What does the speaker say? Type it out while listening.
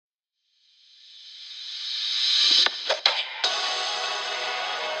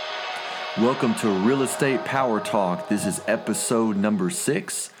Welcome to Real Estate Power Talk. This is episode number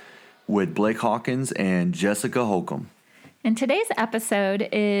 6 with Blake Hawkins and Jessica Holcomb. And today's episode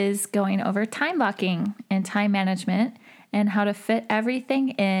is going over time blocking and time management and how to fit everything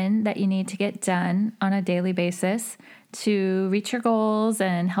in that you need to get done on a daily basis to reach your goals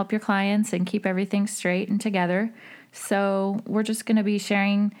and help your clients and keep everything straight and together. So we're just going to be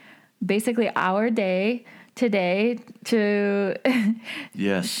sharing basically our day today to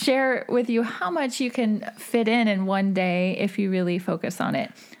share with you how much you can fit in one day if you really focus on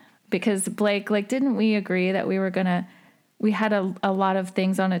it. Because Blake, didn't we agree that we had a lot of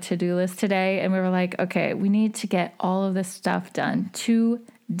things on a to-do list today, and we were like, okay, we need to get all of this stuff done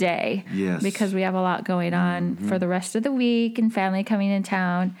today. Yes. Because we have a lot going on for the rest of the week and family coming in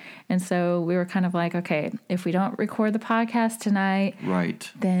town. And so we were kind of like, okay, if we don't record the podcast tonight, right,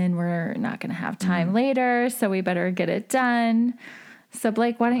 then we're not going to have time later, so we better get it done. So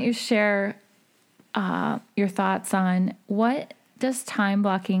Blake, why don't you share your thoughts on what does time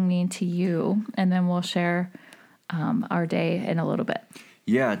blocking mean to you? And then we'll share our day in a little bit.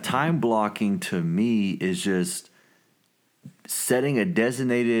 Yeah, time blocking to me is just setting a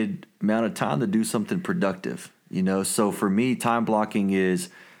designated amount of time to do something productive. So for me, time blocking is,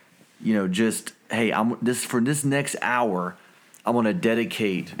 just, hey, for this next hour, I'm going to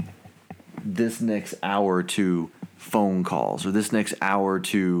dedicate this next hour to phone calls, or this next hour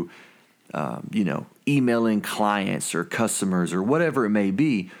to, emailing clients or customers or whatever it may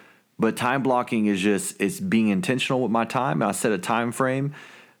be. But time blocking is it's being intentional with my time. I set a time frame.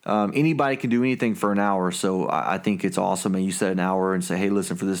 Anybody can do anything for an hour, so I think it's awesome. And you set an hour and say, hey,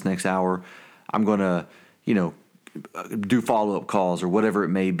 listen, for this next hour, I'm going to, do follow-up calls or whatever it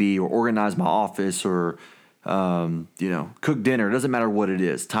may be, or organize my office, or, cook dinner. It doesn't matter what it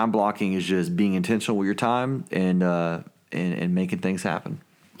is. Time blocking is just being intentional with your time and making things happen.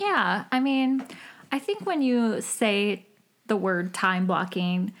 Yeah, I mean, I think when you say the word time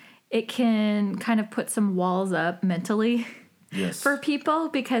blocking, it can kind of put some walls up mentally for people,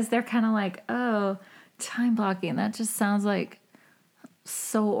 because they're kind of like, oh, time blocking, that just sounds like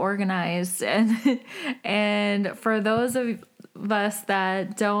so organized. And for those of us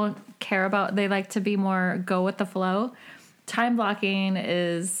that don't care about, they like to be more go with the flow, time blocking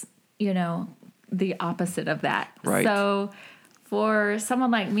is, the opposite of that. Right. So for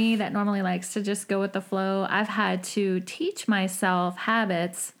someone like me that normally likes to just go with the flow, I've had to teach myself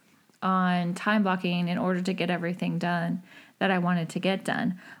habits on time blocking in order to get everything done that I wanted to get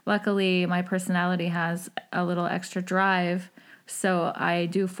done. Luckily, my personality has a little extra drive, so I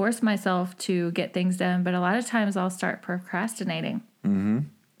do force myself to get things done, but a lot of times I'll start procrastinating. Mm-hmm.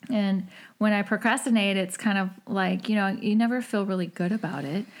 And when I procrastinate, it's kind of like, you never feel really good about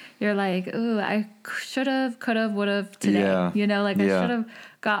it. You're like, ooh, I should have, could have, would have today. I should have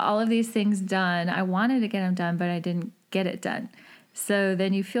got all of these things done. I wanted to get them done, but I didn't get it done. So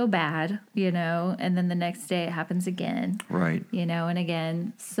then you feel bad, and then the next day it happens again. Right. And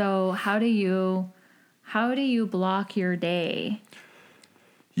again. So how do you block your day?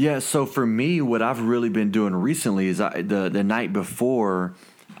 Yeah, so for me, what I've really been doing recently is the night before,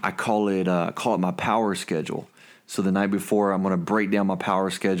 I call it my power schedule. So the night before, I'm going to break down my power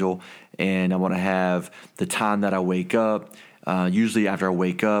schedule, and I want to have the time that I wake up. Usually after I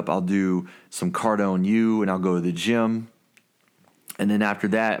wake up, I'll do some cardio and and I'll go to the gym. And then after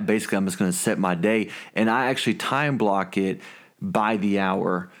that, basically, I'm just going to set my day. And I actually time block it by the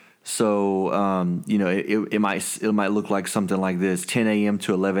hour. So, it might look like something like this. 10 a.m.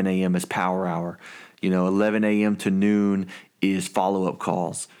 to 11 a.m. is power hour. 11 a.m. to noon is follow-up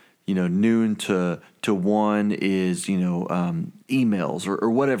calls. Noon to 1 is, emails or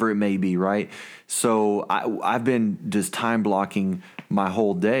whatever it may be, right? So I've been just time blocking my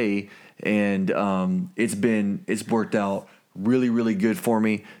whole day, and it's worked out really, really good for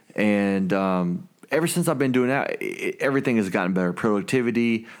me. And ever since I've been doing that, everything has gotten better.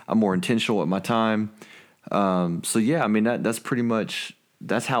 Productivity, I'm more intentional with my time. So yeah, I mean, that's pretty much,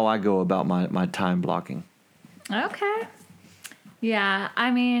 that's how I go about my time blocking. Okay. Yeah,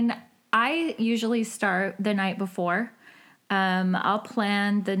 I mean, I usually start the night before. I'll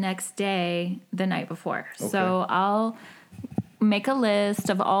plan the next day the night before. Okay. So I'll make a list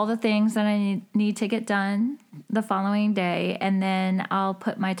of all the things that I need to get done the following day, and then I'll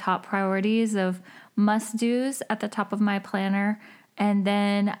put my top priorities of must-dos at the top of my planner, and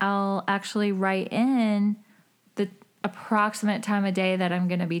then I'll actually write in the approximate time of day that I'm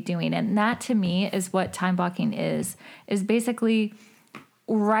going to be doing it. And that, to me, is what time blocking is basically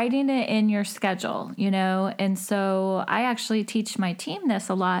writing it in your schedule, And so I actually teach my team this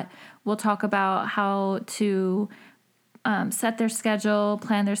a lot. We'll talk about how to set their schedule,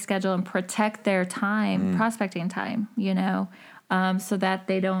 plan their schedule, and protect their time, prospecting time, so that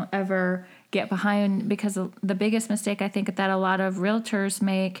they don't ever get behind. Because the biggest mistake I think that a lot of realtors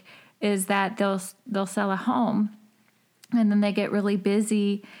make is that they'll sell a home and then they get really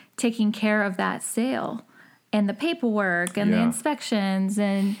busy taking care of that sale and the paperwork and the inspections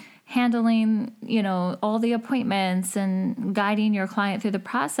and handling, all the appointments and guiding your client through the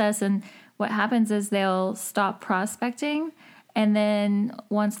process. And what happens is they'll stop prospecting. And then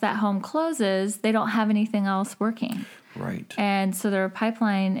once that home closes, they don't have anything else working. Right. And so their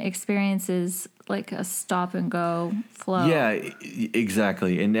pipeline experiences like a stop and go flow. Yeah,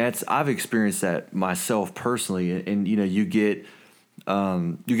 exactly. And I've experienced that myself personally. And you get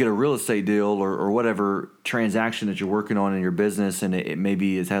a real estate deal or whatever transaction that you're working on in your business, and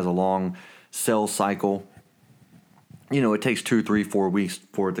it has a long sales cycle. It takes 2, 3, 4 weeks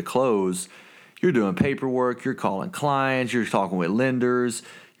for it to close. You're doing paperwork, you're calling clients, you're talking with lenders,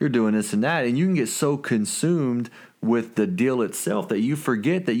 you're doing this and that, and you can get so consumed with the deal itself that you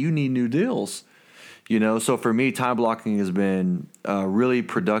forget that you need new deals. So for me, time blocking has been really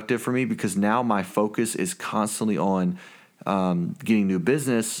productive for me, because now my focus is constantly on getting new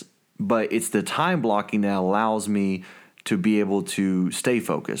business, but it's the time blocking that allows me to be able to stay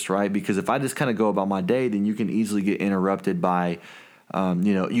focused, right? Because if I just kind of go about my day, then you can easily get interrupted by,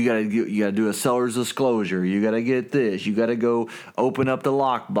 you gotta do a seller's disclosure. You gotta get this. You gotta go open up the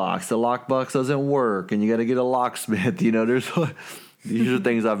lockbox. The lockbox doesn't work, and you gotta get a locksmith. These are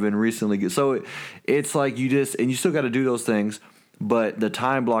things I've been recently. So it's like you still got to do those things, but the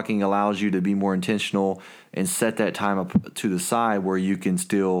time blocking allows you to be more intentional and set that time up to the side where you can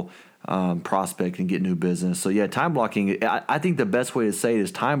still prospect and get new business. So yeah, time blocking, I think the best way to say it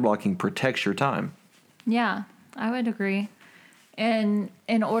is time blocking protects your time. Yeah, I would agree. And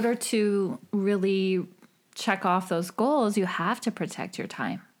in order to really check off those goals, you have to protect your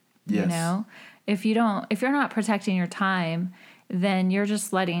time. Yes. If you're not protecting your time, then you're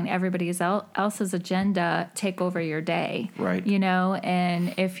just letting everybody else's agenda take over your day. Right.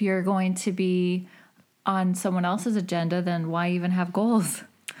 And if you're going to be on someone else's agenda, then why even have goals?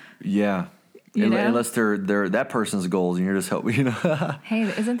 Yeah. Unless they're that person's goals and you're just helping, Hey,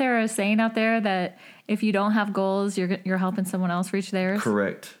 isn't there a saying out there that if you don't have goals, you're helping someone else reach theirs?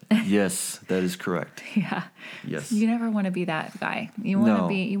 Correct. Yes, that is correct. Yeah. Yes. You never want to be that guy. You want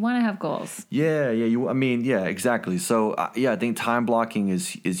to have goals. Yeah. Yeah, exactly. So I think time blocking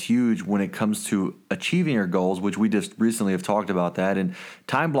is huge when it comes to achieving your goals, which we just recently have talked about that. And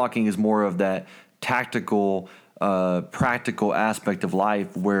time blocking is more of that tactical, practical aspect of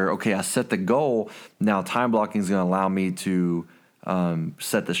life where, okay, I set the goal. Now time blocking is going to allow me to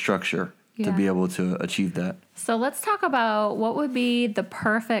set the structure to be able to achieve that. So let's talk about what would be the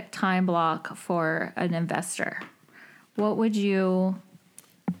perfect time block for an investor. What would you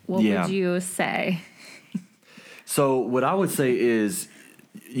say? So what I would say is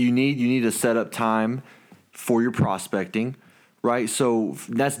you need to set up time for your prospecting, right? So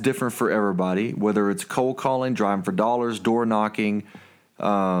that's different for everybody, whether it's cold calling, driving for dollars, door knocking,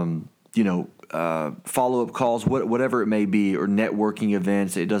 follow-up calls, whatever it may be, or networking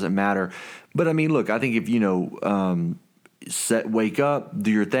events, it doesn't matter. But I mean, look, I think if, wake up,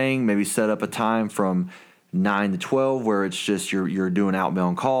 do your thing, maybe set up a time from 9 to 12 where it's just you're doing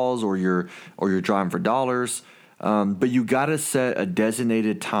outbound calls or you're driving for dollars. But you got to set a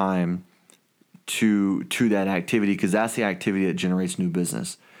designated time to that activity, because that's the activity that generates new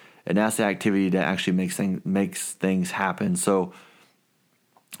business. And that's the activity that actually makes things happen. So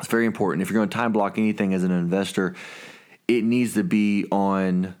it's very important. If you're going to time block anything as an investor, it needs to be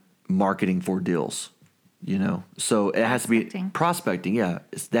on marketing for deals, So it has to be prospecting. Yeah,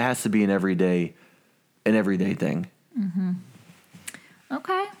 that has to be an everyday thing. Mm-hmm.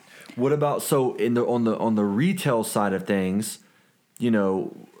 Okay. What about on the retail side of things?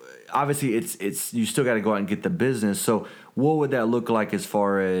 Obviously it's you still got to go out and get the business. So what would that look like as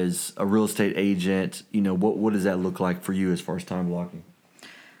far as a real estate agent? What does that look like for you as far as time blocking?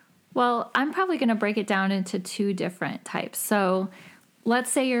 Well, I'm probably going to break it down into two different types. So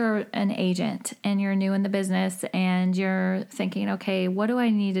let's say you're an agent and you're new in the business and you're thinking, okay, what do I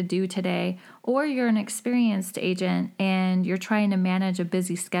need to do today? Or you're an experienced agent and you're trying to manage a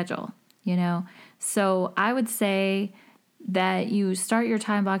busy schedule, So I would say that you start your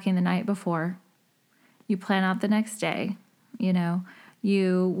time blocking the night before. You plan out the next day,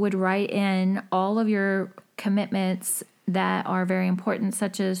 You would write in all of your commitments that are very important,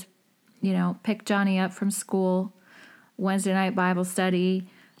 such as, pick Johnny up from school, Wednesday night Bible study,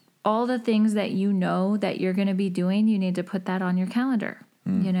 all the things that that you're going to be doing, you need to put that on your calendar,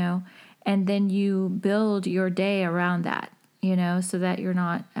 And then you build your day around that, so that you're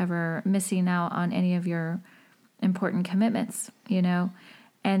not ever missing out on any of your important commitments,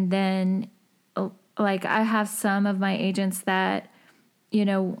 And then, like, I have some of my agents that,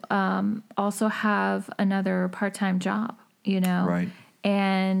 also have another part-time job, Right.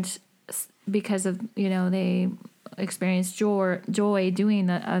 And because of, they experience joy doing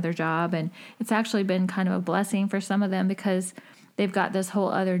the other job. And it's actually been kind of a blessing for some of them because they've got this whole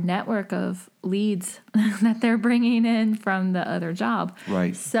other network of leads that they're bringing in from the other job.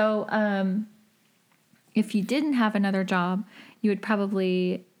 Right. So if you didn't have another job, you would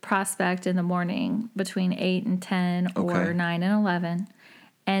probably prospect in the morning between 8 and 10 or 9 and 11.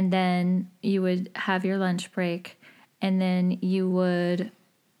 And then you would have your lunch break. And then you would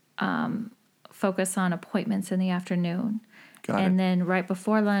focus on appointments in the afternoon. And then right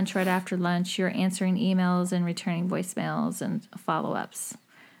before lunch, right after lunch, you're answering emails and returning voicemails and follow-ups.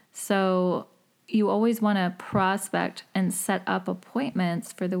 So you always want to prospect and set up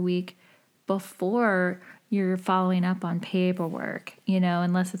appointments for the week before you're following up on paperwork,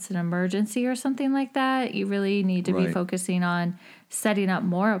 unless it's an emergency or something like that. You really need to be focusing on setting up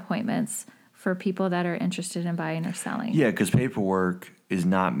more appointments for people that are interested in buying or selling. Yeah, because paperwork is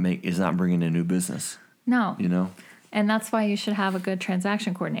not bringing in new business. No. And that's why you should have a good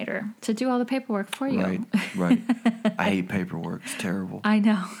transaction coordinator to do all the paperwork for you. Right. I hate paperwork. It's terrible. I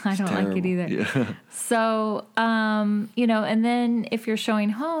know. I don't like it either. Yeah. So, and then if you're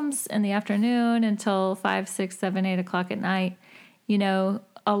showing homes in the afternoon until 5, 6, 7, 8 o'clock at night,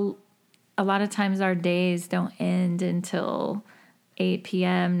 a lot of times our days don't end until 8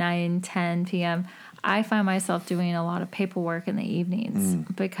 p.m., 9, 10 p.m. I find myself doing a lot of paperwork in the evenings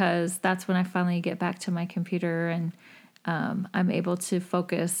because that's when I finally get back to my computer and I'm able to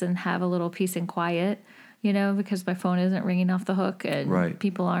focus and have a little peace and quiet, because my phone isn't ringing off the hook and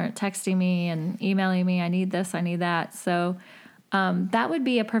people aren't texting me and emailing me, I need this, I need that. So that would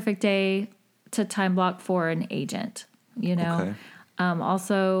be a perfect day to time block for an agent, Okay.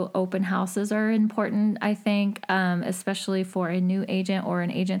 Also, open houses are important, I think, especially for a new agent or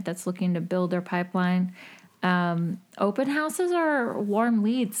an agent that's looking to build their pipeline. Open houses are warm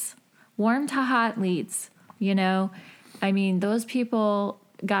leads, warm to hot leads, I mean, those people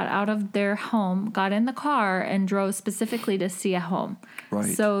got out of their home, got in the car, and drove specifically to see a home.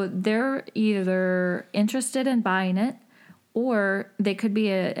 Right. So they're either interested in buying it or they could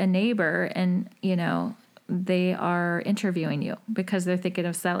be a neighbor and, they are interviewing you because they're thinking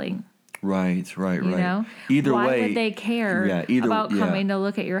of selling. Right. Either Why way, would they care about coming to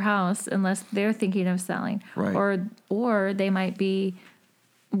look at your house unless they're thinking of selling? Right. Or they might be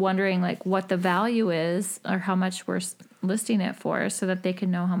wondering like what the value is or how much we're listing it for so that they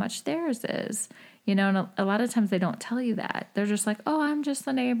can know how much theirs is. And a lot of times they don't tell you that. They're just like, oh, I'm just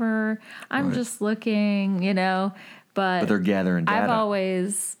a neighbor. I'm just looking, But they're gathering data. I've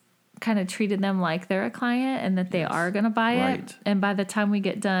always kind of treated them like they're a client and that they are going to buy it. And by the time we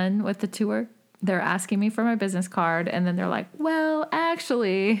get done with the tour, they're asking me for my business card. And then they're like, well,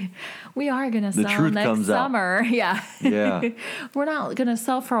 actually, we are going to sell next summer. Out. Yeah. We're not going to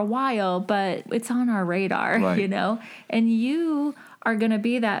sell for a while, but it's on our radar, And you are going to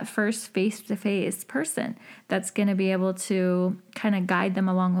be that first face-to-face person that's going to be able to kind of guide them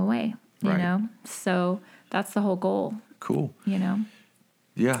along the way, you know? So that's the whole goal. Cool.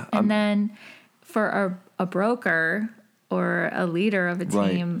 Yeah. And then for a broker or a leader of a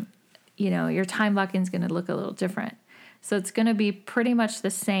team, your time blocking is going to look a little different. So it's going to be pretty much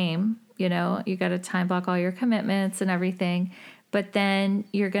the same. You got to time block all your commitments and everything. But then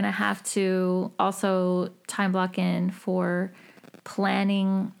you're going to have to also time block in for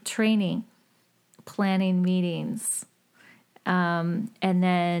planning training, planning meetings, and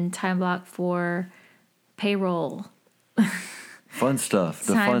then time block for payroll. Fun stuff.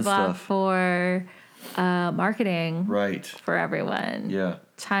 The time fun block stuff. For marketing. Right. For everyone. Yeah.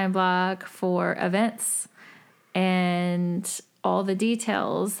 Time block for events and all the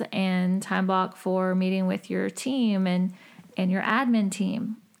details, and time block for meeting with your team and your admin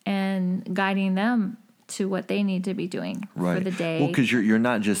team and guiding them to what they need to be doing for the day. Well, because you're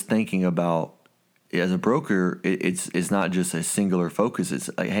not just thinking about, as a broker, it's not just a singular focus. It's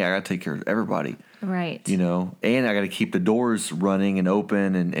like, hey, I got to take care of everybody. Right. And I got to keep the doors running and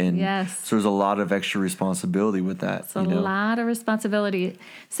open. And yes. So there's a lot of extra responsibility with that. It's a lot of responsibility.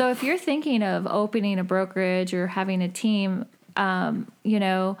 So if you're thinking of opening a brokerage or having a team,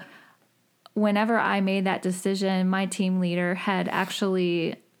 whenever I made that decision, my team leader had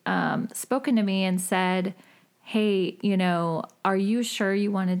actually spoken to me and said, hey, are you sure you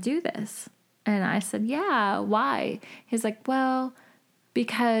want to do this? And I said, yeah, why? He's like, well,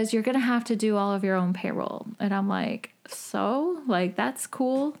 because you're going to have to do all of your own payroll. And I'm like, so? Like, that's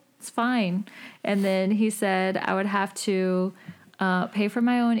cool. It's fine. And then he said I would have to pay for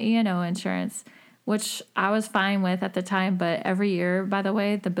my own E&O insurance, which I was fine with at the time. But every year, by the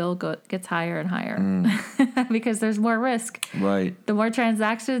way, the bill gets higher and higher because there's more risk. Right. The more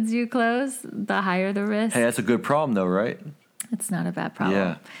transactions you close, the higher the risk. Hey, that's a good problem, though, right? It's not a bad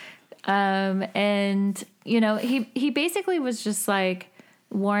problem. Yeah. And, you know, he basically was just like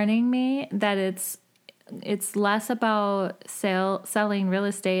warning me that it's less about selling real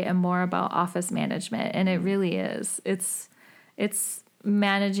estate and more about office management. And it really is. It's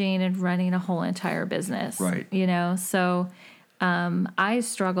managing and running a whole entire business. Right. You know, so I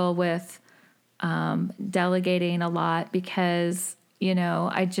struggle with delegating a lot because, you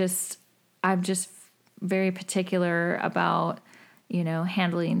know, I'm just very particular about, you know,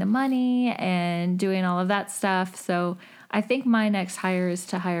 handling the money and doing all of that stuff. So I think my next hire is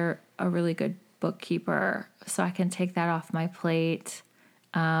to hire a really good bookkeeper so I can take that off my plate,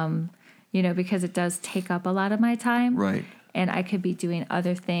 you know, because it does take up a lot of my time. Right. And I could be doing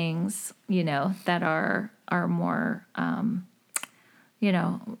other things, you know, that are more, you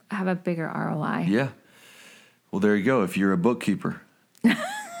know, have a bigger ROI. Yeah. Well, there you go. If you're a bookkeeper,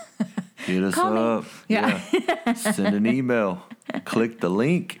 hit us Call me. up. Yeah. Send an email. Click the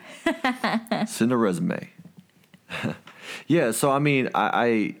link. Send a resume. Yeah. So, I mean,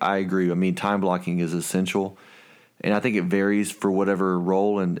 I agree. I mean, time blocking is essential. And I think it varies for whatever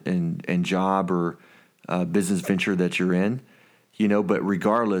role and job or business venture that you're in, you know, but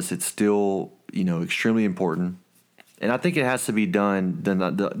regardless, it's still, you know, extremely important. And I think it has to be done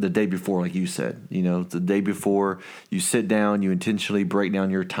the day before, like you said, you know, the day before you sit down, you intentionally break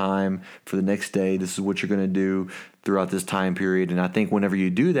down your time for the next day. This is what you're going to do throughout this time period. And I think whenever you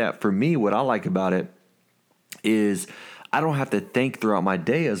do that, for me, what I like about it is I don't have to think throughout my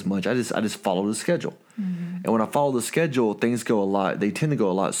day as much. I just follow the schedule. Mm-hmm. And when I follow the schedule, things they tend to go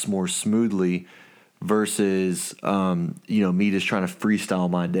a lot more smoothly versus, you know, me just trying to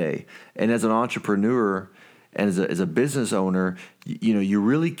freestyle my day. And as an entrepreneur and as a business owner, you know, you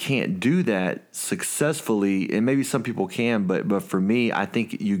really can't do that successfully. And maybe some people can, but for me, I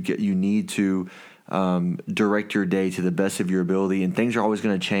think you need to direct your day to the best of your ability. And things are always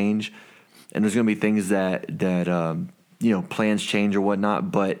going to change, and there's going to be things that you know, plans change or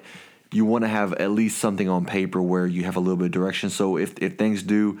whatnot. But you want to have at least something on paper where you have a little bit of direction. So if things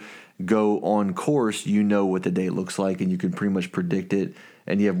do go on course, you know what the day looks like, and you can pretty much predict it,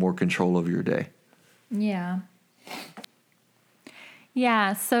 and you have more control over your day. Yeah.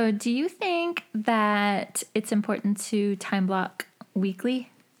 Yeah. So do you think that it's important to time block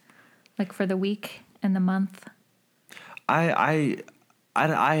weekly, like for the week and the month? I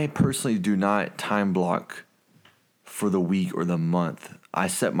personally do not time block for the week or the month. I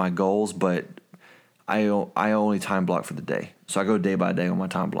set my goals, but I only time block for the day. So I go day by day on my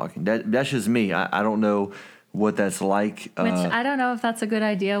time blocking. That's just me. I don't know what that's like. Which I don't know if that's a good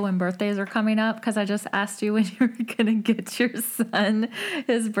idea when birthdays are coming up, because I just asked you when you were going to get your son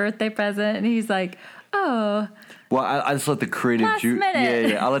his birthday present, and he's like, oh. Well, I just let the creative juice.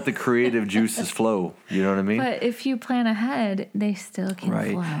 Yeah. I let the creative juices flow. You know what I mean? But if you plan ahead, they still can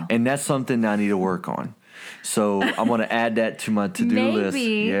flow. And that's something I need to work on. So I'm going to add that to my to-do list.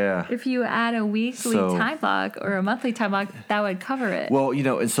 Maybe yeah. if you add a weekly time block or a monthly time block, that would cover it. Well, you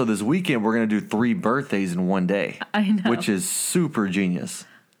know, and so this weekend we're going to do 3 birthdays in one day. I know. Which is super genius.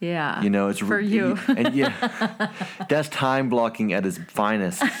 Yeah. You know, it's for you. And yeah, that's time blocking at its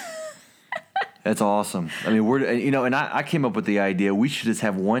finest. That's awesome. I mean, and I came up with the idea we should just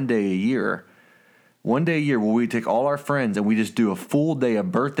have one day a year where we take all our friends and we just do a full day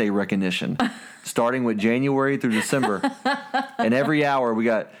of birthday recognition, starting with January through December. And every hour we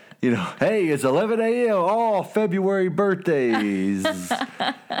got, you know, hey, it's 11 a.m. All February birthdays.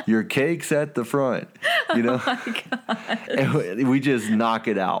 Your cake's at the front, you know. Oh my God. And we just knock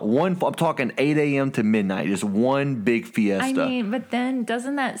it out. I'm talking 8 a.m. to midnight, just one big fiesta. I mean, but then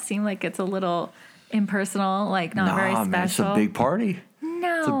doesn't that seem like it's a little impersonal, like not very special? Man, it's a big party.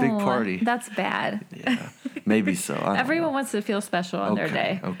 No. It's a big party. That's bad. Yeah, maybe so. Everyone wants to feel special on their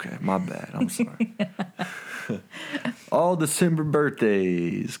day. Okay, my bad. I'm sorry. All December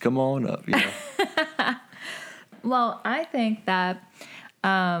birthdays. Come on up. You know? Well, I think that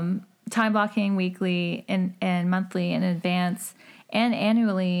time blocking weekly and monthly in advance and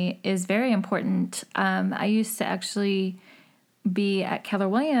annually is very important. I used to actually be at Keller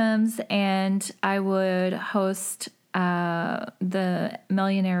Williams, and I would host the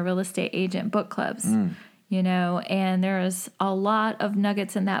Millionaire Real Estate Agent book clubs, you know, and there's a lot of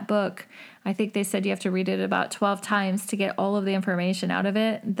nuggets in that book. I think they said you have to read it about 12 times to get all of the information out of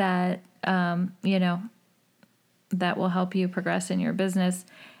it that, that will help you progress in your business.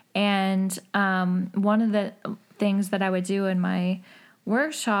 And one of the things that I would do in my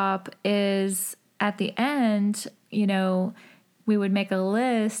workshop is at the end, we would make a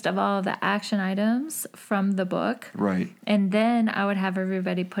list of all of the action items from the book. Right. And then I would have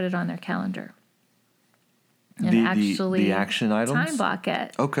everybody put it on their calendar. And the action items? Time block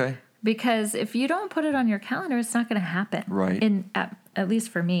it. Okay. Because if you don't put it on your calendar, it's not going to happen. Right. At least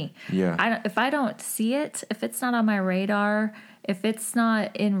for me. Yeah. If I don't see it, if it's not on my radar, if it's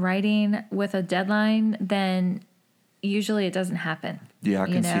not in writing with a deadline, then usually it doesn't happen. Yeah, I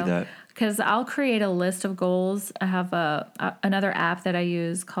can see that. Because I'll create a list of goals. I have another app that I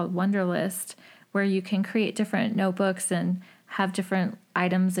use called Wonderlist, where you can create different notebooks and have different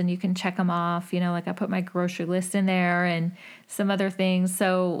items and you can check them off. Like I put my grocery list in there and some other things.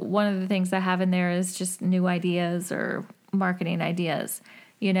 So one of the things I have in there is just new ideas or marketing ideas,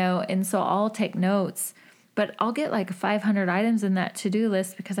 and so I'll take notes. But I'll get like 500 items in that to-do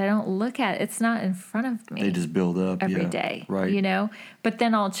list because I don't look at it. It's not in front of me. They just build up every day, right? But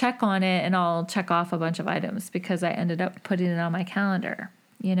then I'll check on it and I'll check off a bunch of items because I ended up putting it on my calendar,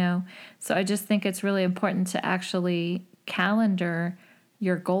 So I just think it's really important to actually calendar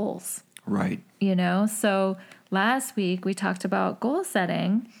your goals. Right. So last week we talked about goal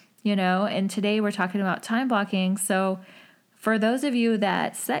setting, and today we're talking about time blocking. So for those of you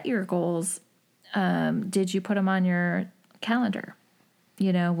that set your goals, did you put them on your calendar,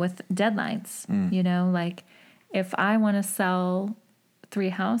 with deadlines? Like if I want to sell 3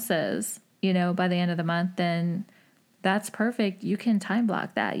 houses, by the end of the month, then that's perfect. You can time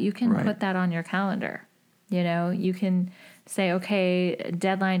block that. You can put that on your calendar. You can say, okay,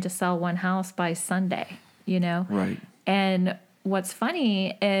 deadline to sell 1 house by Sunday, Right. And what's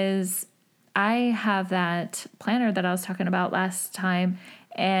funny is I have that planner that I was talking about last time.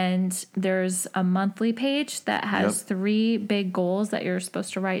 And there's a monthly page that has 3 big goals that you're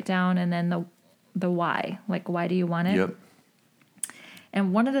supposed to write down, and then the why, like why do you want it? Yep.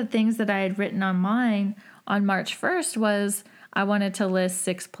 And one of the things that I had written on mine on March 1st was I wanted to list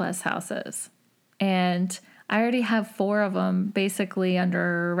 6+ houses, and I already have 4 of them basically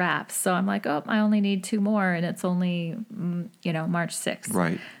under wraps. So I'm like, I only need 2 more, and it's only March 6th.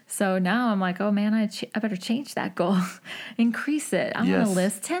 Right. So now I'm like, oh man, I better change that goal, increase it. I want to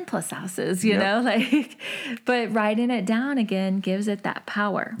list 10+ houses, you know, but writing it down again gives it that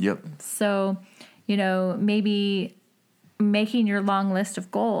power. Yep. So, maybe making your long list of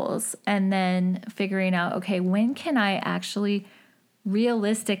goals and then figuring out, okay, when can I actually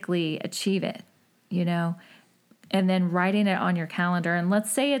realistically achieve it, and then writing it on your calendar. And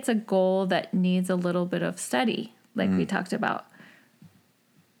let's say it's a goal that needs a little bit of study, like we talked about.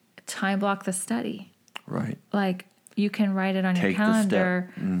 Time block the study. Right. Like you can write it on your calendar.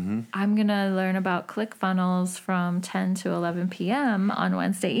 I'm going to learn about ClickFunnels from 10 to 11 p.m. on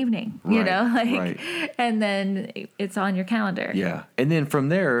Wednesday evening, and then it's on your calendar. Yeah. And then from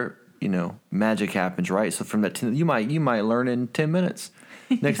there, magic happens, right? So from that 10, you might learn in 10 minutes.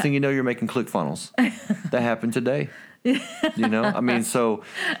 Next thing you know, you're making ClickFunnels. That happened today. So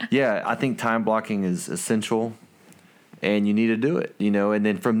yeah, I think time blocking is essential. And you need to do it, and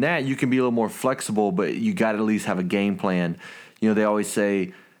then from that, you can be a little more flexible, but you got to at least have a game plan. They always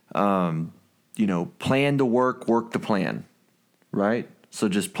say, plan to work to plan, right? So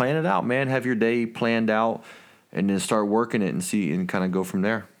just plan it out, man. Have your day planned out and then start working it and see and kind of go from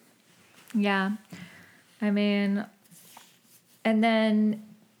there. Yeah. And then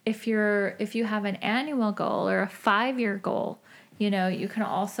if you have an annual goal or a 5-year goal, you can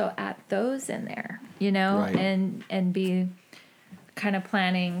also add those in there, right. and be kind of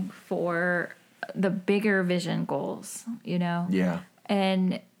planning for the bigger vision goals, Yeah.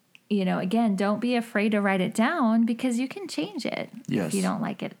 And, again, don't be afraid to write it down because you can change it if you don't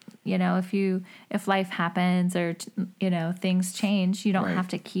like it. If life happens or, things change, you don't have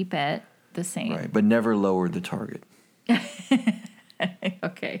to keep it the same. Right. But never lower the target.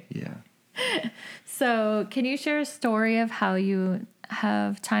 Okay. Yeah. So can you share a story of how you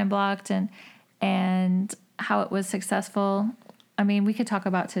have time blocked and how it was successful? We could talk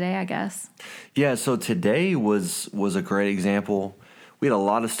about today, I guess. Yeah, so today was a great example. We had a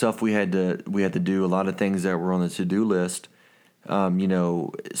lot of stuff we had to do, a lot of things that were on the to-do list.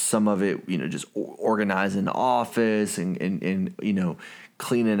 Some of it, just organizing the office and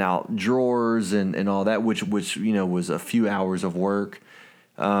cleaning out drawers and all that, which was a few hours of work.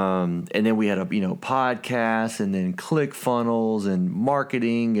 And then we had a podcast and then ClickFunnels and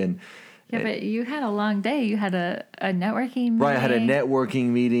marketing and but you had a long day. You had a networking meeting. Right, I had a networking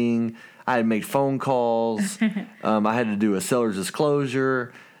meeting. I had to make phone calls. I had to do a seller's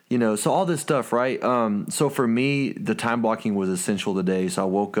disclosure. So all this stuff, right? So for me, the time blocking was essential today. So I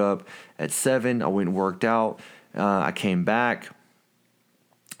woke up at 7. I went and worked out. I came back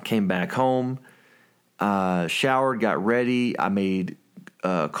home, showered, got ready. I made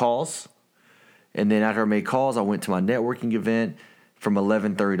calls. And then after I made calls, I went to my networking event from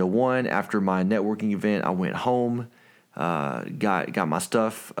 11:30 to 1. After my networking event, I went home, got my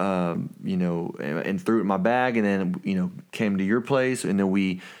stuff, and threw it in my bag, and then, came to your place. And then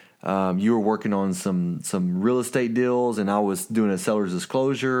you were working on some real estate deals, and I was doing a seller's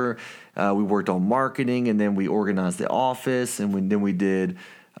disclosure. We worked on marketing, and then we organized the office, and then we did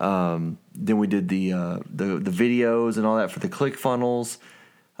the videos and all that for the ClickFunnels.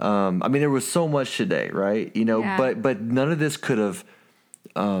 There was so much today, right? But none of this could have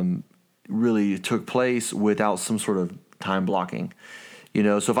really took place without some sort of time blocking.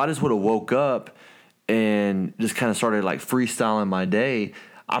 So if I just would have woke up and just kind of started like freestyling my day,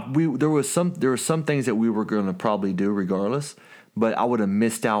 there were some things that we were going to probably do regardless, but I would have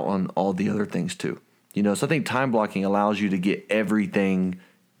missed out on all the other things too. So I think time blocking allows you to get everything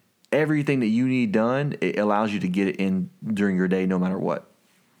that you need done. It allows you to get it in during your day, no matter what.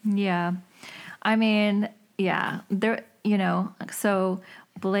 Yeah. So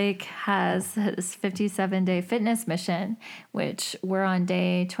Blake has his 57-day fitness mission, which we're on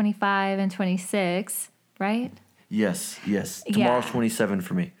day 25 and 26, right? Yes. Tomorrow's 27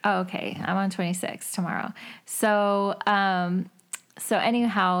 for me. Oh, okay. I'm on 26 tomorrow. So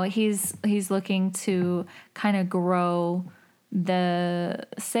anyhow, he's looking to kind of grow the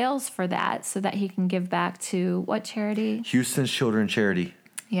sales for that so that he can give back to what charity? Houston's Children Charity.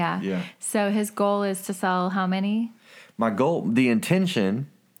 Yeah. So his goal is to sell how many? My goal, the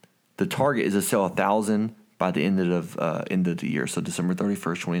target is to sell 1,000 by the end of the year. So December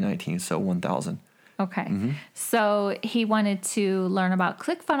 31st, 2019. So 1,000. Okay. Mm-hmm. So he wanted to learn about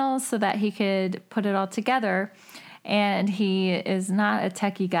ClickFunnels so that he could put it all together. And he is not a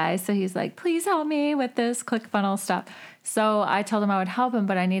techie guy. So he's like, please help me with this ClickFunnels stuff. So I told him I would help him,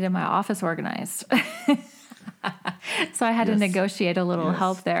 but I needed my office organized. So I had to negotiate a little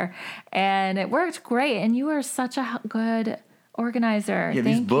help there. And it worked great. And you are such a good organizer. Yeah, Thank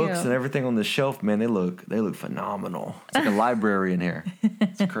these books you. and everything on the shelf, man, they look phenomenal. It's like a library in here.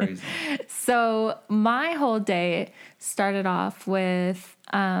 It's crazy. So my whole day started off with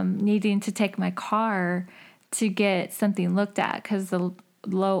needing to take my car to get something looked at because the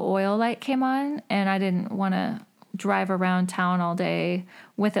low oil light came on and I didn't want to drive around town all day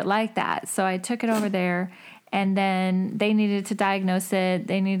with it like that. So I took it over there and then they needed to diagnose it.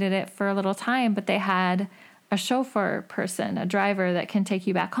 They needed it for a little time, but they had a chauffeur person, a driver that can take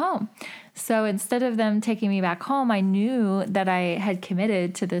you back home. So instead of them taking me back home, I knew that I had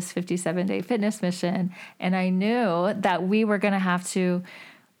committed to this 57-day fitness mission. And I knew that we were going to have to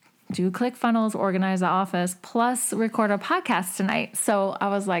do ClickFunnels, organize the office, plus record a podcast tonight. So I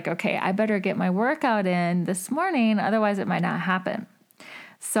was like, okay, I better get my workout in this morning. Otherwise it might not happen.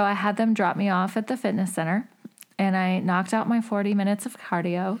 So I had them drop me off at the fitness center and I knocked out my 40 minutes of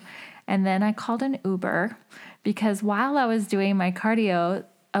cardio. And then I called an Uber because while I was doing my cardio,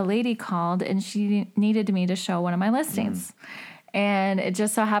 a lady called and she needed me to show one of my listings. And it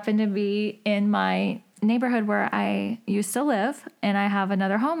just so happened to be in my neighborhood where I used to live, and I have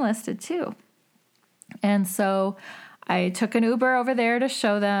another home listed too. And so I took an Uber over there to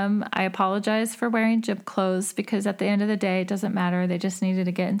show them. I apologized for wearing gym clothes because at the end of the day, it doesn't matter. They just needed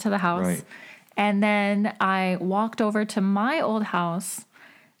to get into the house. Right. And then I walked over to my old house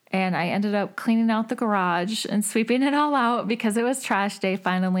and I ended up cleaning out the garage and sweeping it all out because it was trash day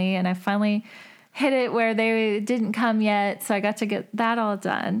finally. And I finally hit it where they didn't come yet. So I got to get that all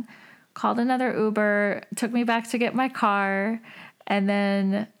done. Called another Uber, took me back to get my car. And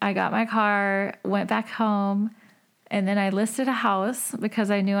then I got my car, went back home. And then I listed a house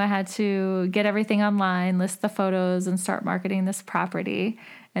because I knew I had to get everything online, list the photos, and start marketing this property.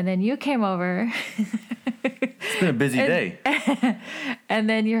 And then you came over. It's been a busy day. And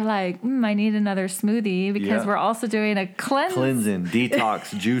then you're like, I need another smoothie because we're also doing a cleansing,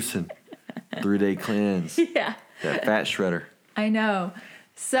 detox, juicing, 3-day cleanse. Yeah. That fat shredder. I know.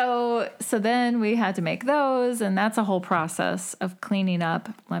 So then we had to make those, and that's a whole process of cleaning up,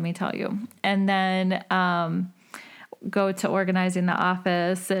 let me tell you. And then go to organizing the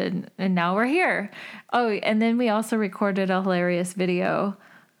office, and now we're here. Oh, and then we also recorded a hilarious video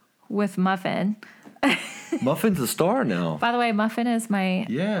with Muffin. Muffin's a star now. By the way, Muffin is my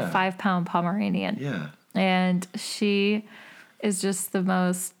 5-pound Pomeranian. Yeah. And she is just the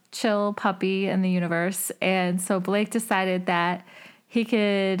most chill puppy in the universe. And so Blake decided that he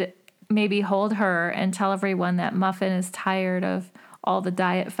could maybe hold her and tell everyone that Muffin is tired of all the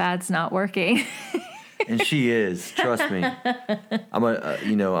diet fads not working. And she is, trust me.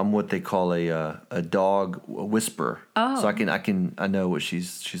 I'm what they call a dog whisperer. Oh. So I know what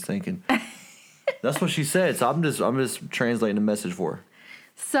she's thinking. That's what she said. So I'm just translating the message for her.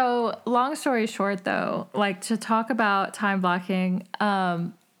 So long story short, though, like to talk about time blocking, I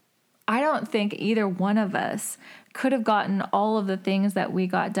don't think either one of us could have gotten all of the things that we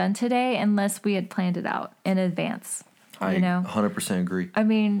got done today unless we had planned it out in advance. I 100% agree. I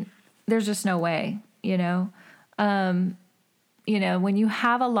mean, there's just no way, when you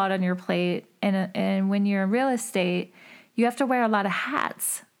have a lot on your plate and when you're in real estate, you have to wear a lot of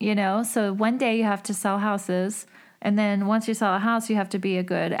hats, So one day you have to sell houses. And then once you sell a house, you have to be a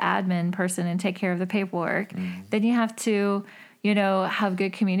good admin person and take care of the paperwork. Mm-hmm. Then you have to, have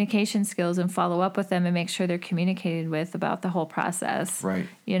good communication skills and follow up with them and make sure they're communicated with about the whole process. Right.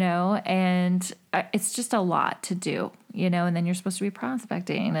 And it's just a lot to do, and then you're supposed to be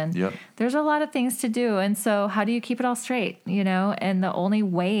prospecting and there's a lot of things to do. And so how do you keep it all straight, And the only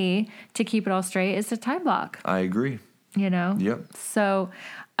way to keep it all straight is to time block. I agree. Yep. So,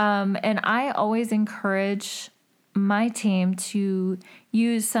 and I always encourage my team to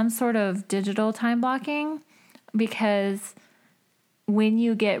use some sort of digital time blocking because when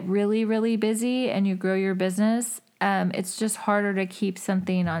you get really, really busy and you grow your business, it's just harder to keep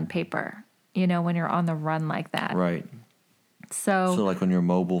something on paper, when you're on the run like that. Right. So like on your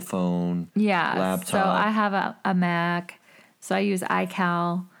mobile phone, laptop. So I have a Mac, so I use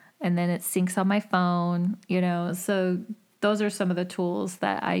iCal, and then it syncs on my phone, So those are some of the tools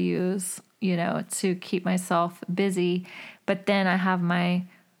that I use, to keep myself busy. But then I have my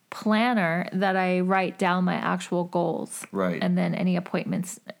planner that I write down my actual goals. Right. And then any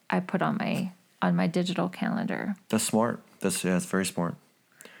appointments I put on my digital calendar. That's smart. That's very smart.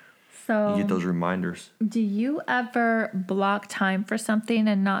 So you get those reminders. Do you ever block time for something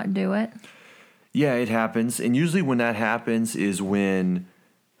and not do it? Yeah, it happens. And usually when that happens is when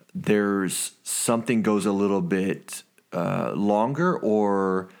there's something goes a little bit longer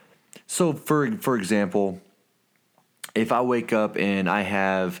or so for example, if I wake up and I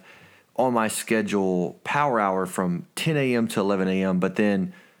have on my schedule power hour from 10 a.m. to 11 a.m., but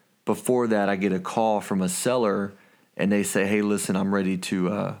then before that I get a call from a seller and they say, "Hey, listen, I'm ready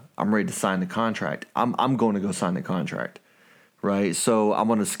to sign the contract." I'm going to go sign the contract, right? So I'm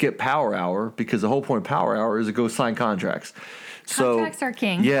going to skip power hour because the whole point of power hour is to go sign contracts. Contracts are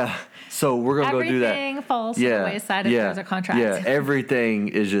king. Yeah. So we're going to go do that. Everything falls to the wayside if there's a contract. Yeah, everything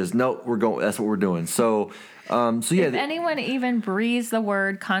is just, nope, that's what we're doing. So, If anyone even breathes the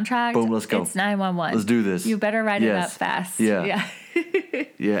word contract, boom, let's go. It's 911. Let's do this. You better write it up fast. Yeah.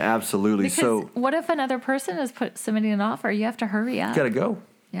 Yeah, absolutely. Because so what if another person is submitting an offer? You have to hurry up. You got to go.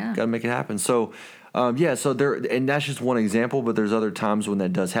 Yeah. Got to make it happen. So, so there, and that's just one example, but there's other times when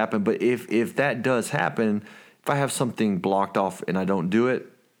that does happen. But if that does happen, if I have something blocked off and I don't do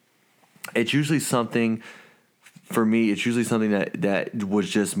it, it's usually something, for me, it's usually something that was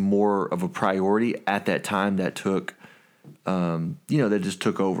just more of a priority at that time that took, that just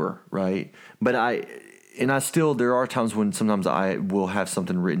took over, right? But there are times when sometimes I will have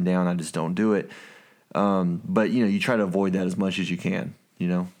something written down, I just don't do it. But, you try to avoid that as much as you can,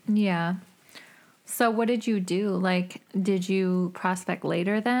 Yeah. So what did you do? Like, did you prospect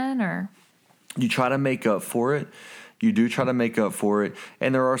later then, or? You try to make up for it. You do try to make up for it.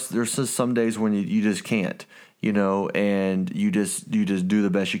 And there's just some days when you just can't, and you just do the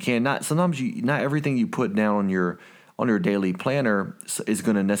best you can. Not everything you put down on your daily planner is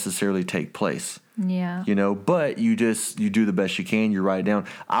going to necessarily take place. Yeah. But you do the best you can. You write it down.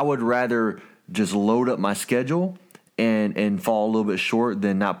 I would rather just load up my schedule and fall a little bit short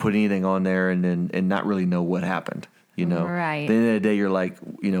than not put anything on there and not really know what happened. Right. At the end of the day, you're like,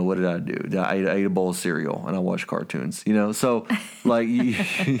 what did I do? I ate a bowl of cereal and I watched cartoons, so like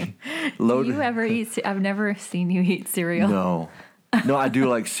load. Do you ever eat? I've never seen you eat cereal. No, I do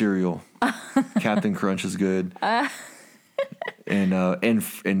like cereal. Captain Crunch is good. And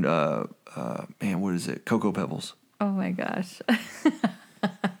man, what is it? Cocoa Pebbles. Oh my gosh.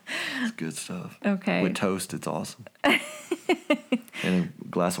 It's good stuff. Okay. With toast, it's awesome. And a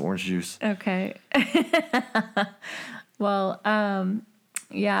glass of orange juice. Okay. Well, I've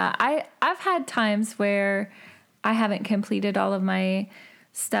had times where I haven't completed all of my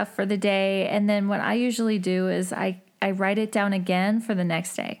stuff for the day, and then what I usually do is I write it down again for the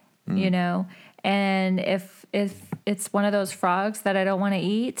next day. And if it's one of those frogs that I don't want to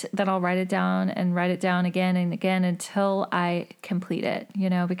eat, then I'll write it down again and again until I complete it,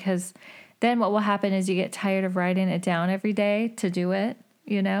 because then what will happen is you get tired of writing it down every day to do it,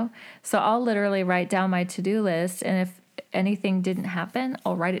 you know? So I'll literally write down my to-do list, and if anything didn't happen,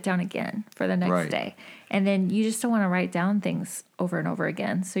 I'll write it down again for the next day. And then you just don't want to write down things over and over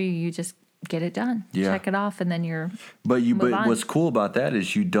again. So you just get it done, check it off, and then But what's cool about that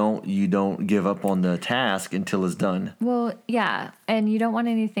is you don't give up on the task until it's done. Well, yeah, and you don't want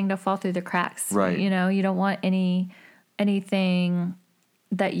anything to fall through the cracks. Right. You know, you don't want anything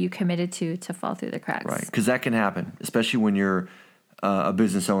that you committed to fall through the cracks. Right, because that can happen, especially when you're a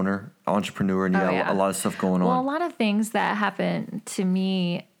business owner, entrepreneur, and you got a lot of stuff going on. Well, a lot of things that happen to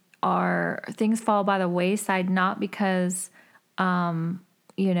me are things fall by the wayside, not because,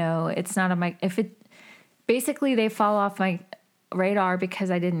 it's not on my, basically they fall off my radar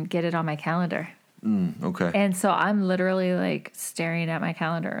because I didn't get it on my calendar. Okay. And so I'm literally like staring at my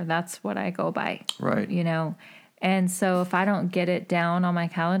calendar. That's what I go by. Right. And so if I don't get it down on my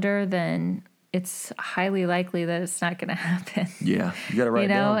calendar, then it's highly likely that it's not going to happen. Yeah, you got to write it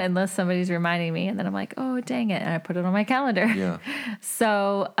down. Unless somebody's reminding me, and then I'm like, oh, dang it, and I put it on my calendar. Yeah.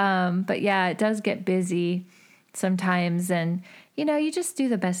 So, but yeah, it does get busy sometimes, and, you just do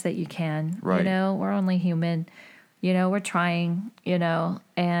the best that you can. Right. We're only human. We're trying,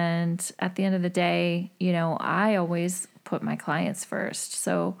 and at the end of the day, I always put my clients first.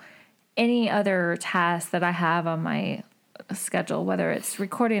 So any other task that I have on my schedule, whether it's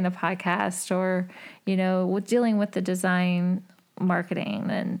recording a podcast or, dealing with the design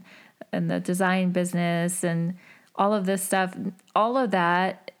marketing and the design business and all of this stuff, all of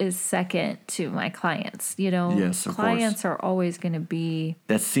that is second to my clients. Yes, of clients course. Are always going to be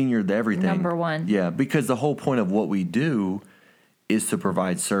that's senior to everything. Number one. Yeah, because the whole point of what we do is to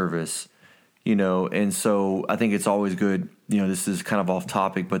provide service, and so I think it's always good, this is kind of off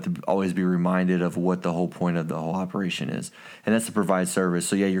topic, but to always be reminded of what the whole point of the whole operation is, and that's to provide service.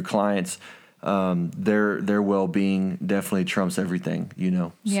 So yeah, your clients, their well-being definitely trumps everything,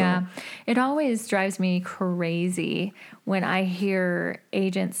 Yeah. So. It always drives me crazy when I hear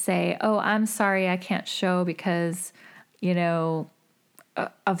agents say, oh, I'm sorry, I can't show because,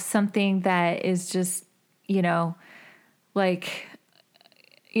 of something that is just,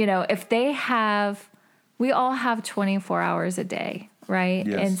 if they have, we all have 24 hours a day, right?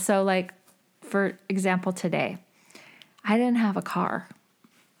 Yes. And so like, for example, today, I didn't have a car,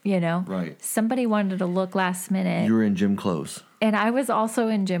 Right. Somebody wanted to look last minute. You were in gym clothes. And I was also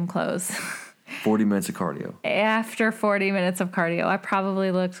in gym clothes. 40 minutes of cardio. After 40 minutes of cardio, I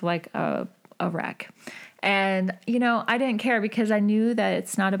probably looked like a wreck. And, I didn't care because I knew that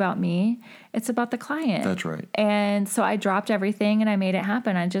it's not about me. It's about the client. That's right. And so I dropped everything and I made it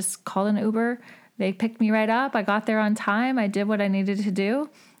happen. I just called an Uber. They picked me right up. I got there on time. I did what I needed to do.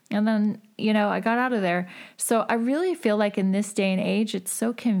 And then, I got out of there. So I really feel like in this day and age, it's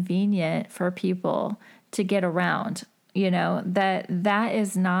so convenient for people to get around, that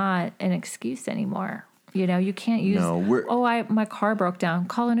is not an excuse anymore. You can't use, my car broke down.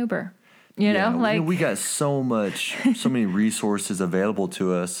 Call an Uber. We got so many resources available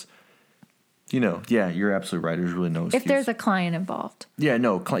to us. You're absolutely right. There's really no excuse. If there's a client involved. Yeah,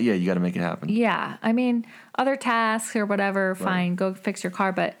 you got to make it happen. Yeah. I mean, other tasks or whatever, fine, go fix your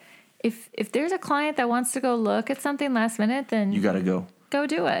car. But if there's a client that wants to go look at something last minute, then you got to go. Go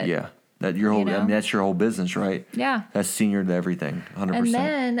do it. Yeah. That's your whole business, right? Yeah. That's senior to everything, 100%. And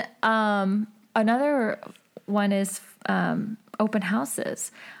then another one is open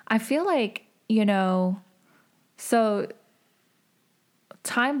houses. I feel like, so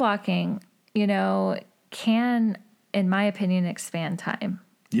time blocking, can, in my opinion, expand time.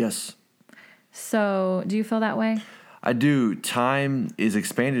 Yes. So do you feel that way? I do. Time is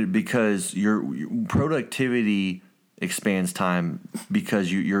expanded because your productivity expands time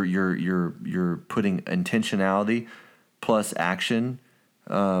because you're putting intentionality plus action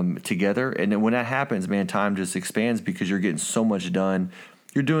together, and then when that happens, man, time just expands because you're getting so much done.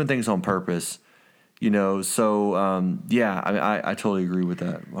 You're doing things on purpose, So I totally agree with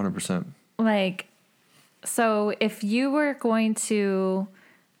that, 100%. Like, so if you were going to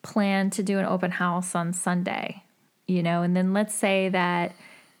plan to do an open house on Sunday, and then let's say that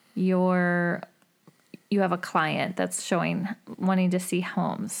you have a client that's wanting to see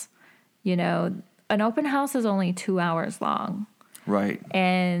homes, an open house is only 2 hours long. Right.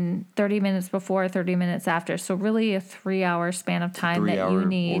 And 30 minutes before, 30 minutes after. So really a 3-hour span of time that you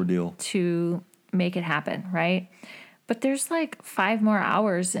need ordeal to make it happen, right? But there's like 5 more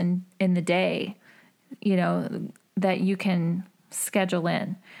hours in the day, that you can schedule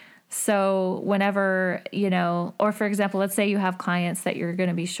in. So whenever, or for example, let's say you have clients that you're going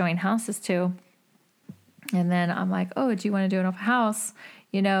to be showing houses to. And then I'm like, oh, do you want to do an open house?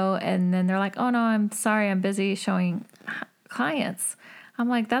 And then they're like, oh, no, I'm sorry, I'm busy showing clients. I'm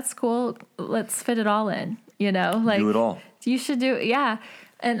like, that's cool. Let's fit it all in, like Do it all. you should do. Yeah.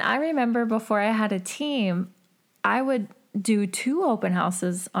 And I remember before I had a team, I would do 2 open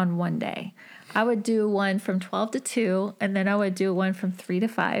houses on one day. I would do one from 12 to 2, and then I would do one from 3 to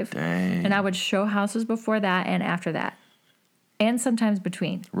 5. Dang. And I would show houses before that and after that, and sometimes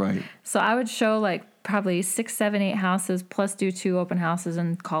between. Right. So I would show like probably 6, 7, 8 houses plus do 2 open houses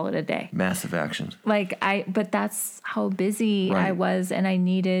and call it a day. Massive action. But that's how busy Right. I was, and I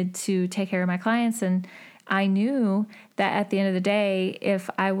needed to take care of my clients. And I knew that at the end of the day, if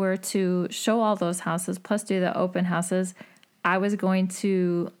I were to show all those houses plus do the open houses, I was going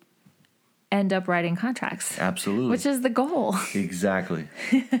to end up writing contracts. Absolutely. Which is the goal. Exactly.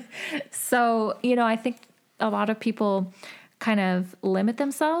 So, I think a lot of people kind of limit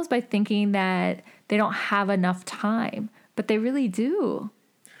themselves by thinking that they don't have enough time, but they really do.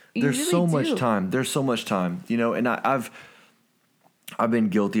 There's so much time. There's so much time, and I've been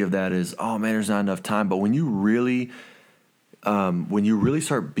guilty of that is, oh man, there's not enough time. But when you really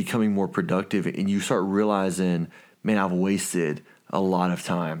start becoming more productive and you start realizing, man, I've wasted a lot of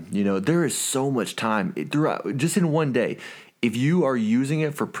time. There is so much time throughout just in one day. If you are using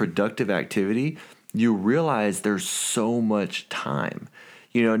it for productive activity, you realize there's so much time.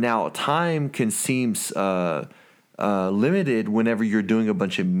 Now time can seem limited whenever you're doing a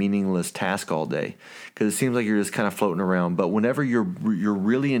bunch of meaningless tasks all day, because it seems like you're just kind of floating around. But whenever you're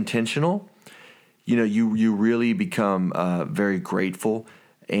really intentional, you really become very grateful,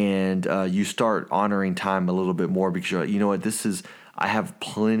 and you start honoring time a little bit more, because you're like, you know what, I have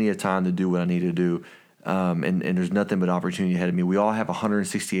plenty of time to do what I need to do. And there's nothing but opportunity ahead of me. We all have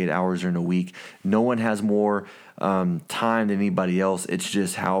 168 hours in a week. No one has more time than anybody else. It's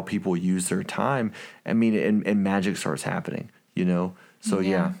just how people use their time. I mean, and magic starts happening, So,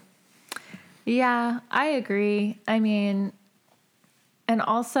 yeah. Yeah, I agree. I mean, and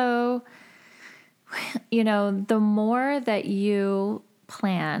also, the more that you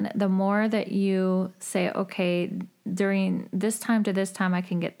plan, the more that you say, okay, during this time to this time I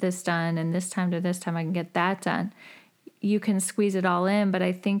can get this done, and this time to this time I can get that done. You can squeeze it all in, but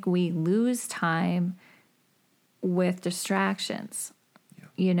I think we lose time with distractions,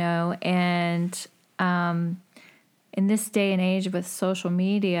 and in this day and age with social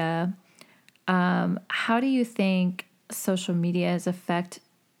media, how do you think social media has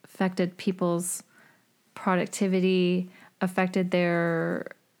affected people's productivity, affected their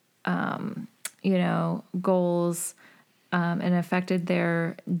goals, and affected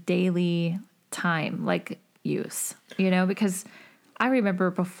their daily time, like use, because I remember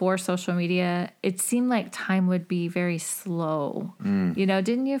before social media, it seemed like time would be very slow.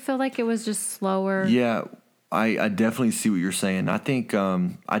 Didn't you feel like it was just slower? Yeah, I definitely see what you're saying. I think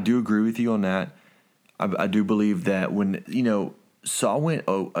I do agree with you on that. I do believe that when, so I went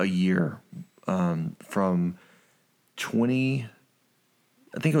a year from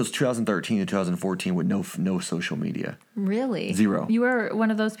 2013 to 2014 with no social media. Really? 0. You were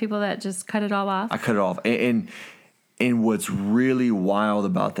one of those people that just cut it all off? I cut it off. And what's really wild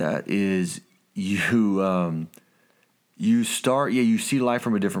about that is you see life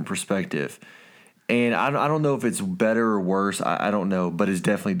from a different perspective. And I don't know if it's better or worse. I don't know, but it's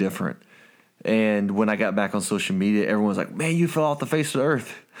definitely different. And when I got back on social media, everyone's like, man, you fell off the face of the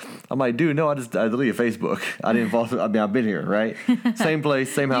earth. I'm like, dude, no, I deleted Facebook. I didn't fall through. I mean, I've been here, right? Same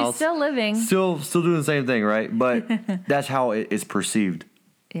place, same house. You're still living. Still doing the same thing, right? But that's how it's perceived.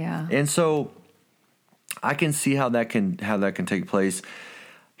 Yeah. And so I can see how that can take place.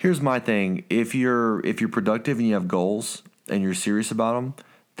 Here's my thing. If you're productive and you have goals and you're serious about them,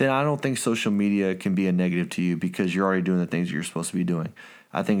 then I don't think social media can be a negative to you, because you're already doing the things that you're supposed to be doing.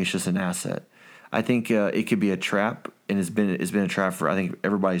 I think it's just an asset. I think it could be a trap, and it's been a trap for, I think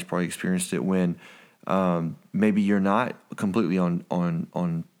everybody's probably experienced it, when maybe you're not completely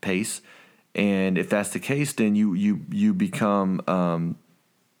on pace, and if that's the case, then you become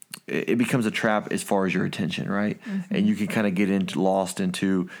it becomes a trap as far as your attention, right? Mm-hmm. And you can kind of get lost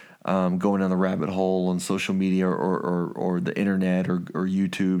into going down the rabbit hole on social media or the internet or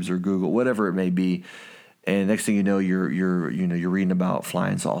YouTube's or Google, whatever it may be. And next thing you know, you're reading about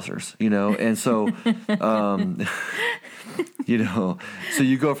flying saucers, and so, so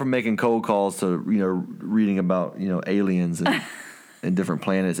you go from making cold calls to, reading about, aliens and different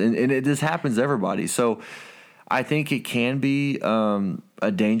planets, and it just happens to everybody. So I think it can be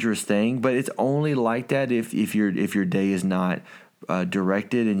a dangerous thing, but it's only like that if your day is not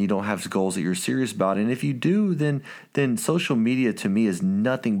directed and you don't have goals that you're serious about. And if you do, then social media to me is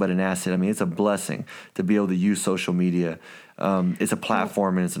nothing but an asset. I mean, it's a blessing to be able to use social media. It's a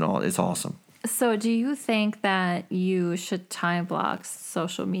platform, and it's awesome. So do you think that you should time block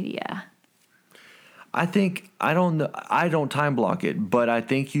social media? I think I don't time block it, but I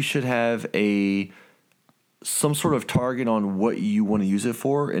think you should have some sort of target on what you want to use it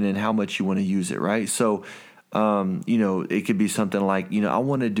for and then how much you want to use it, right? So, it could be something like, I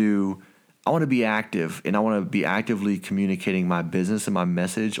want to be active, and I want to be actively communicating my business and my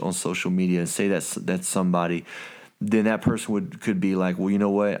message on social media, and say that's somebody. Then that person could be like, well, you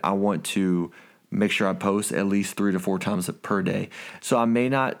know what? I want to make sure I post at least 3 to 4 times per day. So I may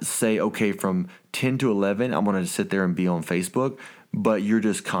not say, okay, from 10 to 11, I'm going to sit there and be on Facebook, but you're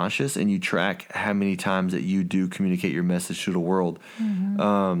just conscious and you track how many times that you do communicate your message to the world.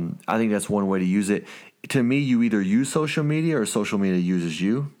 Mm-hmm. I think that's one way to use it. To me, you either use social media or social media uses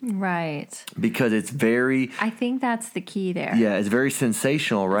you. Right. Because it's very... I think that's the key there. Yeah, it's very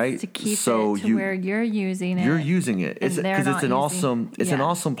sensational, right? It's to keep it to where you're using it. You're using it. Because it's an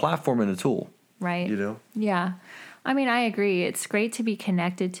awesome platform and a tool. Right. Yeah. I mean, I agree. It's great to be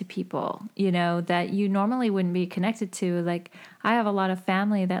connected to people, that you normally wouldn't be connected to. Like, I have a lot of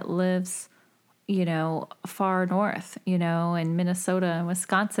family that lives, far north, in Minnesota and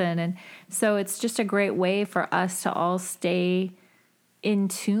Wisconsin. And so it's just a great way for us to all stay in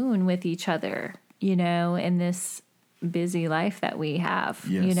tune with each other, in this busy life that we have,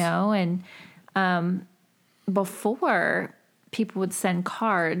 and before, people would send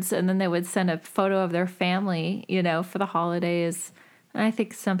cards and then they would send a photo of their family, for the holidays. And I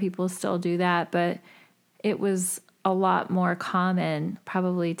think some people still do that, but it was a lot more common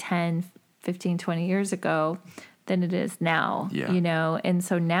probably 10, 15, 20 years ago than it is now, And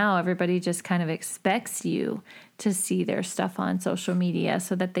so now everybody just kind of expects you to see their stuff on social media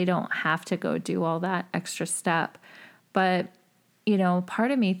so that they don't have to go do all that extra step. But,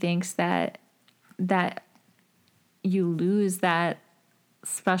 part of me thinks that you lose that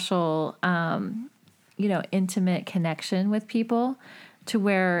special, intimate connection with people, to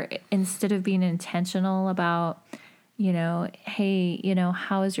where instead of being intentional about, hey,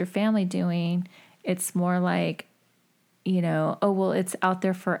 how is your family doing? It's more like, oh, well, it's out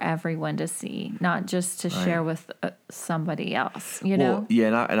there for everyone to see, not just to share with somebody else, Well,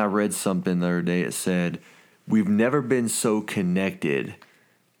 yeah, and I read something the other day. It said, we've never been so connected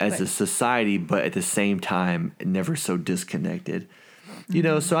as a society, but at the same time, never so disconnected.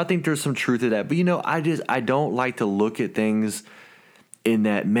 So I think there's some truth to that. But, I don't like to look at things in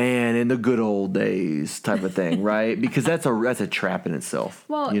that, man, in the good old days type of thing, right? Because that's a trap in itself.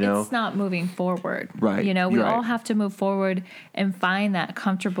 Well, it's not moving forward. Right. We all have to move forward and find that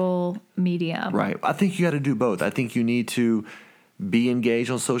comfortable medium. Right. I think you got to do both. I think you need to be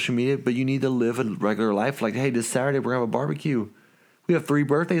engaged on social media, but you need to live a regular life. Like, hey, this Saturday we're going to have a barbecue. We have 3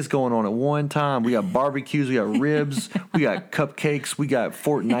 birthdays going on at one time. We got barbecues, we got ribs, we got cupcakes, we got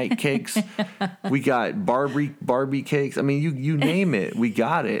Fortnite cakes, we got Barbie cakes. I mean, you name it, we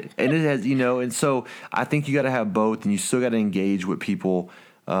got it. And it has, and so I think you got to have both, and you still got to engage with people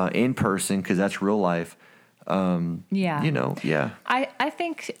in person, because that's real life. Yeah. I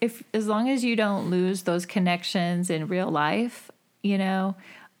think as long as you don't lose those connections in real life,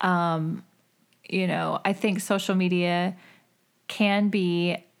 I think social media can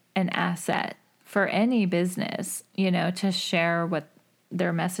be an asset for any business, to share what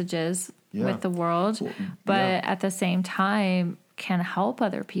their messages with the world, but at the same time can help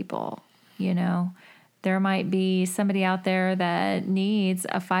other people. There might be somebody out there that needs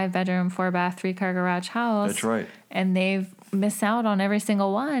a 5-bedroom, 4-bath, 3-car garage house. That's right. And they've missed out on every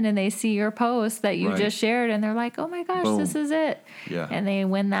single one, and they see your post that you just shared, and they're like, oh my gosh, Boom. This is it. Yeah. And they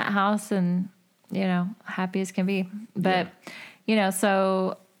win that house, and, happy as can be. But,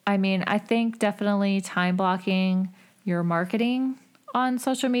 so, I mean, I think definitely time blocking your marketing on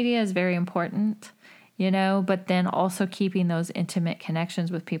social media is very important, but then also keeping those intimate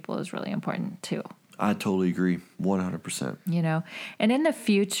connections with people is really important too. I totally agree. 100%. And in the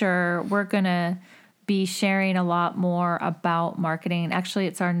future, we're going to be sharing a lot more about marketing. Actually,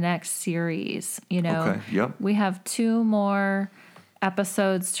 it's our next series, Okay. Yep. We have 2 more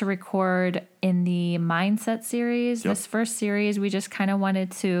episodes to record in the mindset series. Yep. This first series, we just kind of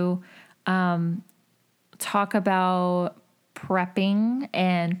wanted to talk about prepping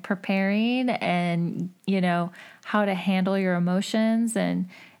and preparing, and how to handle your emotions and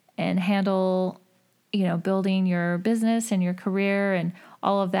handle building your business and your career and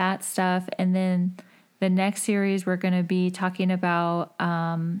all of that stuff. And then the next series, we're going to be talking about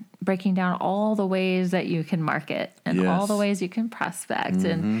breaking down all the ways that you can market and all the ways you can prospect. Mm-hmm.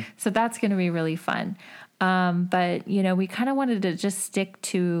 And so that's going to be really fun. But, we kind of wanted to just stick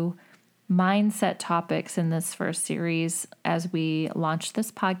to mindset topics in this first series as we launch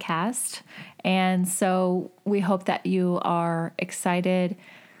this podcast. And so we hope that you are excited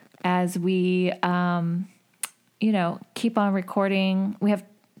as we, keep on recording. We have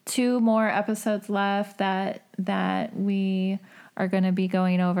 2 more episodes left that we are going to be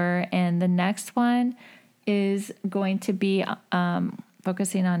going over. And the next one is going to be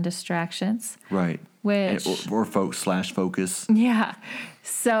focusing on distractions. Right. Which or focus. Yeah.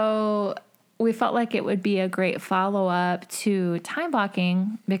 So we felt like it would be a great follow-up to time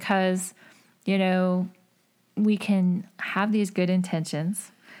blocking because, we can have these good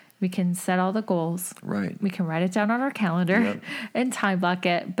intentions. We can set all the goals. Right. We can write it down on our calendar and time block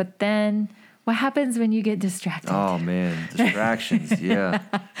it. But then what happens when you get distracted? Oh, man. Distractions. Yeah.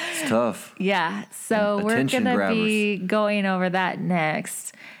 It's tough. Yeah. So we're going to be going over that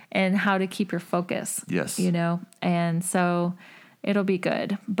next and how to keep your focus. Yes. And so it'll be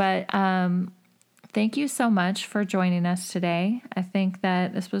good. But thank you so much for joining us today. I think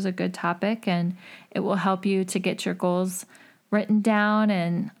that this was a good topic and it will help you to get your goals written down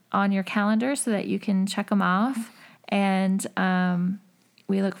and on your calendar so that you can check them off. And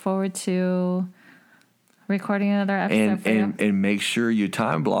we look forward to recording another episode for you. And make sure you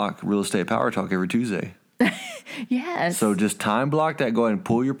time block Real Estate Power Talk every Tuesday. Yes. So just time block that. Go ahead and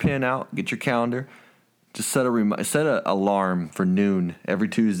pull your pen out, get your calendar. Just set a alarm for noon every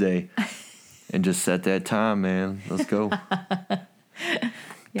Tuesday, and just set that time, man. Let's go.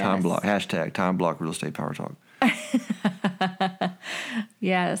 Yes. Time block. # time block Real Estate Power Talk.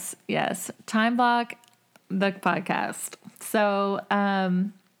 Yes. Time block the podcast. So,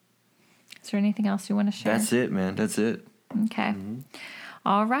 is there anything else you want to share? That's it, man. That's it. Okay.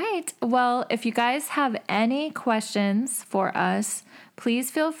 All right. Well, if you guys have any questions for us,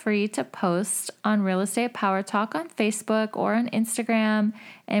 please feel free to post on Real Estate Power Talk on Facebook or on Instagram,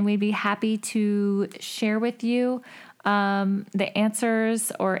 and we'd be happy to share with you the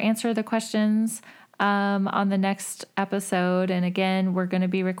answers or answer the questions on the next episode. And again, we're going to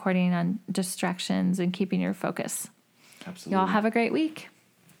be recording on distractions and keeping your focus. Absolutely. Y'all have a great week.